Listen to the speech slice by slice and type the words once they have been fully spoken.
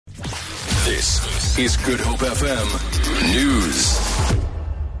This is Good Hope FM News.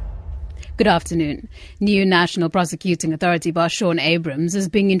 Good afternoon. New National Prosecuting Authority boss Shaun Abrahams is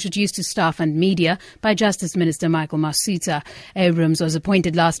being introduced to staff and media by Justice Minister Michael Masutha. Abrahams was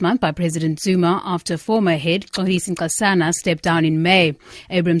appointed last month by President Zuma after former head Xolisi Nkosana stepped down in May.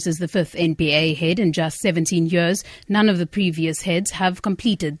 Abrahams is the fifth NPA head in just 17 years. None of the previous heads have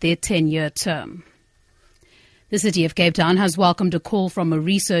completed their 10-year term. The City of Cape Town has welcomed a call from a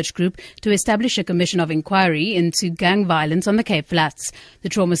research group to establish a commission of inquiry into gang violence on the Cape Flats. The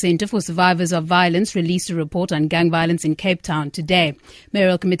Trauma Centre for Survivors of Violence released a report on gang violence in Cape Town today.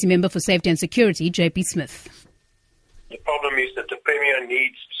 Mayoral Committee Member for Safety and Security, JP Smith. The problem is that the Premier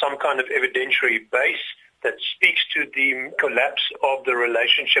needs some kind of evidentiary base that speaks to the collapse of the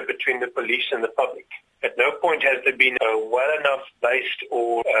relationship between the police and the public. At no point has there been a well enough based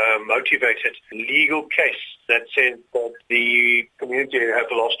or motivated legal case that says that the community have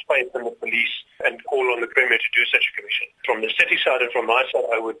lost faith in the police and call on the Premier to do such a commission. From the city side and from my side,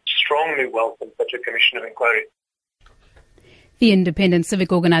 I would strongly welcome such a commission of inquiry. The Independent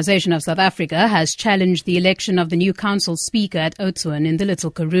Civic Organisation of South Africa has challenged the election of the new council speaker at Oudtshoorn in the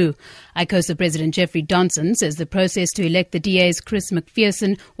Little Karoo. ICOSA President Jeffrey Donson says the process to elect the DA's Chris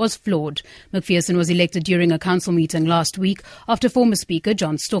McPherson was flawed. McPherson was elected during a council meeting last week after former Speaker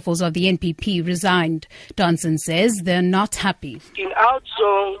John Stoffels of the NPP resigned. Donson says they're not happy. In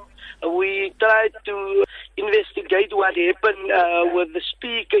Oudtshoorn, we tried to investigate what happened with the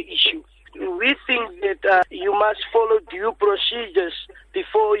speaker issue. We think that you must follow due procedures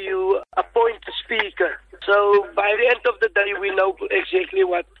before you appoint a speaker. So by the end of the day, we know exactly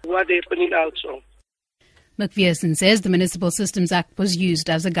what happened in Oudtshoorn. McPherson says the Municipal Systems Act was used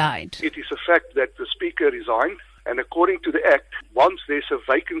as a guide. It is a fact that the speaker resigned, and according to the Act, once there's a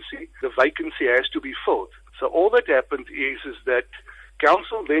vacancy, the vacancy has to be filled. So all that happened is that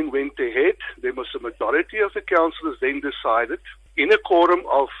council then went ahead. There was a majority of the councillors then decided, in a quorum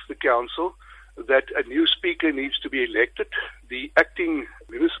of the council, that a new speaker needs to be elected. The acting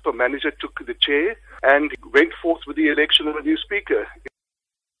municipal manager took the chair and went forth with the election of a new speaker.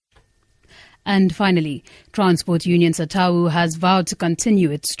 And finally, Transport Union Satau has vowed to continue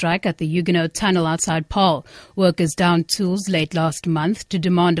its strike at the Huguenot Tunnel outside Paarl. Workers downed tools late last month to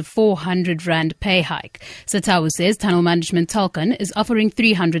demand a 400 rand pay hike. Satau says tunnel management Telkom is offering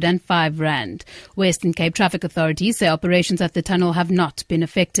 305 rand. Western Cape Traffic Authority say operations at the tunnel have not been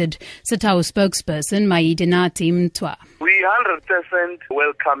affected. Satau spokesperson Maidinati Mtwa. We 100%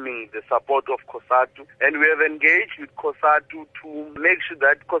 welcoming the support of COSATU, and we have engaged with COSATU to make sure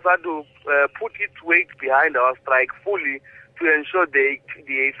that COSATU put its weight behind our strike fully to ensure the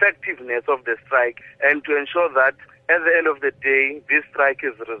effectiveness of the strike and to ensure that at the end of the day, this strike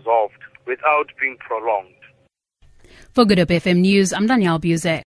is resolved without being prolonged. For Good Hope FM News, I'm Danielle Buse.